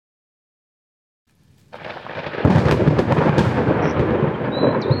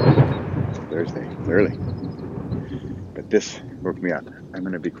early, but this woke me up. I'm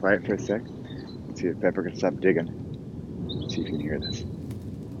going to be quiet for a sec and see if Pepper can stop digging. See if you can hear this.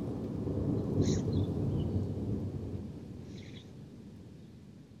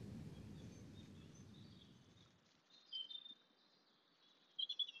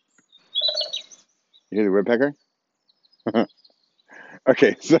 You hear the woodpecker?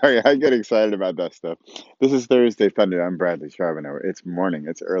 Okay, sorry, I get excited about that stuff. This is Thursday Thunder. I'm Bradley Charbonneau. It's morning,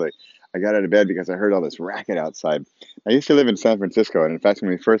 it's early. I got out of bed because I heard all this racket outside. I used to live in San Francisco, and in fact,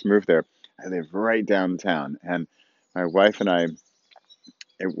 when we first moved there, I lived right downtown. And my wife and I,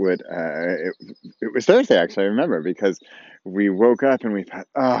 it would, it was Thursday actually, I remember, because we woke up and we thought,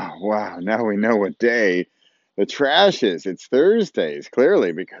 oh, wow, now we know what day the trash is. It's Thursdays,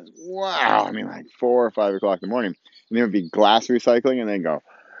 clearly, because wow, I mean, like 4 or 5 o'clock in the morning, and there would be glass recycling, and then go,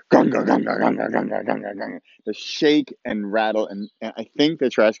 gunga, gunga, gunga, gunga, gunga, gunga, the shake and rattle. And I think the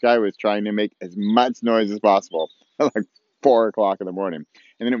trash guy was trying to make as much noise as possible at like 4 o'clock in the morning.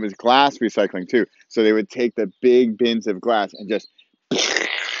 And then it was glass recycling too. So they would take the big bins of glass and just it's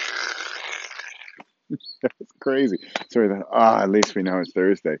crazy. So we thought, at least we know it's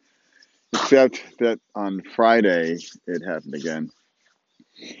Thursday. Except that on Friday it happened again.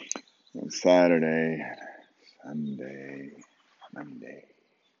 On Saturday, Sunday, Monday,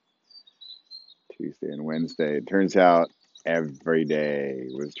 Tuesday, and Wednesday. It turns out every day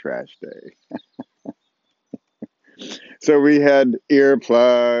was trash day. So we had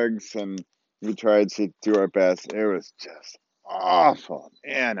earplugs and we tried to do our best. It was just awful.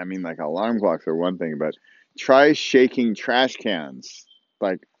 Man, I mean, like alarm clocks are one thing, but try shaking trash cans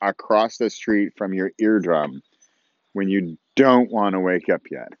like across the street from your eardrum when you don't want to wake up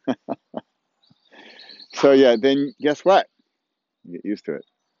yet. So yeah, then guess what? You get used to it.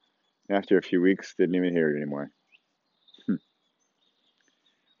 After a few weeks, didn't even hear it anymore.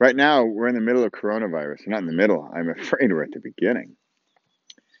 Right now, we're in the middle of coronavirus. We're not in the middle. I'm afraid we're at the beginning.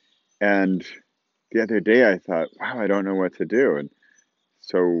 And the other day, I thought, wow, I don't know what to do. And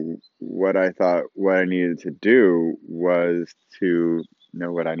so, what I thought what I needed to do was to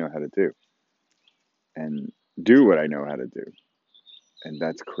know what I know how to do and do what I know how to do. And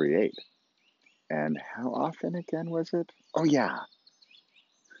that's create. And how often again was it? Oh, yeah.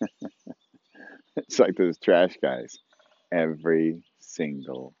 It's like those trash guys every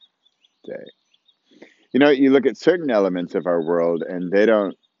single day. You know, you look at certain elements of our world and they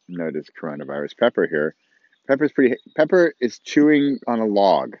don't notice coronavirus. Pepper here. Pepper is chewing on a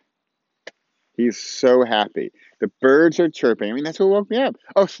log. He's so happy. The birds are chirping. I mean, that's what woke me up.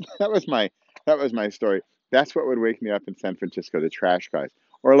 Oh, that was my story. That's what would wake me up in San Francisco, the trash guys.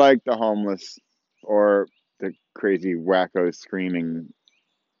 Or like the homeless or the crazy wackos screaming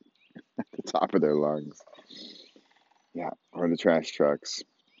at the top of their lungs. Yeah, or the trash trucks.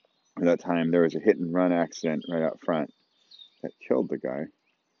 At that time there was a hit and run accident right out front that killed the guy.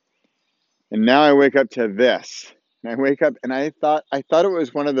 And now I wake up to this. And I wake up and I thought it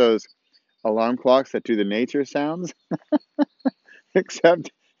was one of those alarm clocks that do the nature sounds,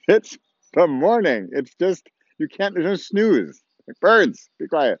 except it's the morning. It's just you can't there's no snooze. Like birds, be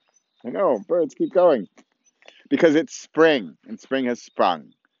quiet. I know, birds keep going. Because it's spring and spring has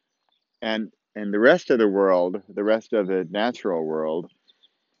sprung. And the rest of the world, the rest of the natural world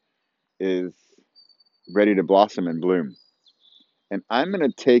is ready to blossom and bloom. And I'm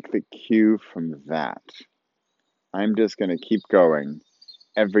gonna take the cue from that. I'm just gonna keep going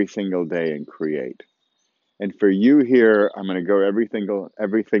every single day and create. And for you here, I'm going to go every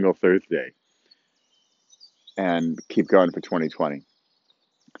single Thursday and keep going for 2020.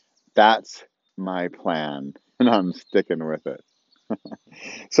 That's my plan, and I'm sticking with it.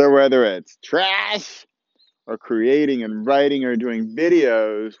 So whether it's trash or creating and writing or doing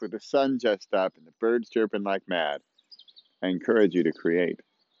videos with the sun just up and the birds chirping like mad, I encourage you to create.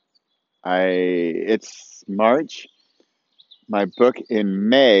 It's March. My book in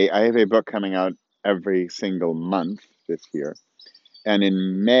May. I have a book coming out every single month this year. And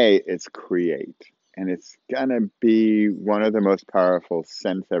in May, it's Create. And it's going to be one of the most powerful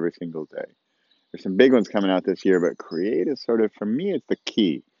scents every single day. There's some big ones coming out this year, but Create is sort of, for me, it's the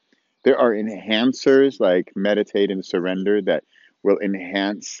key. There are enhancers like Meditate and Surrender that will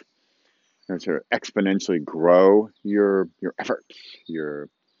enhance, sort of exponentially grow your efforts, your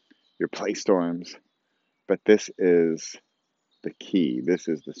play storms. But this is the key. This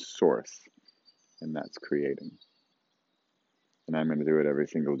is the source, and that's creating. And I'm going to do it every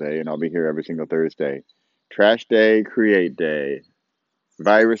single day, and I'll be here every single Thursday. Trash day, create day.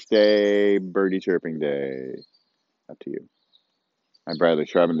 Virus day, birdie chirping day. Up to you. I'm Bradley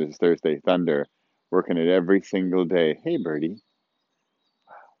Shrubman. This is Thursday Thunder. Working it every single day. Hey, birdie.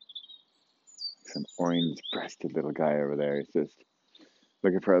 Some orange-breasted little guy over there. He's just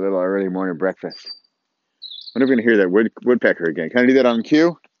looking for a little early morning breakfast. When are we going to hear that woodpecker again? Can I do that on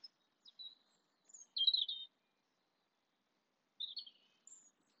cue?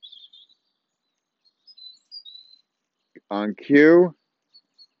 On cue?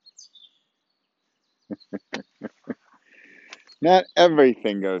 Not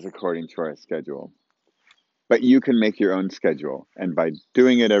everything goes according to our schedule, but you can make your own schedule. And by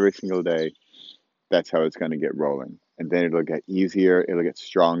doing it every single day, that's how it's going to get rolling. And then it'll get easier, it'll get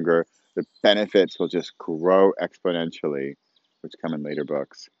stronger. The benefits will just grow exponentially, which come in later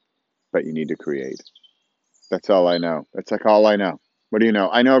books. But you need to create. That's all I know. That's like all I know. What do you know?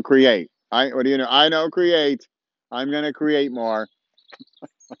 I know create. What do you know? I know create. I'm going to create more.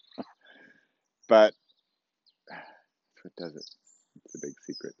 But that's what does it. It's a big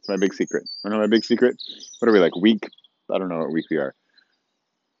secret. It's my big secret. I know my big secret. What are we like? Week? I don't know what week we are.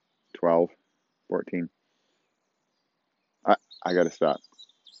 12, 14. I got to stop.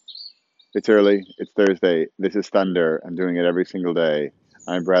 It's early. It's Thursday. This is Thunder. I'm doing it every single day.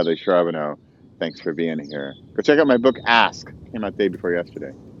 I'm Bradley Charbonneau. Thanks for being here. Go check out my book, Ask. Came out the day before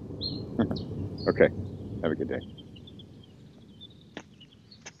yesterday. Okay. Have a good day.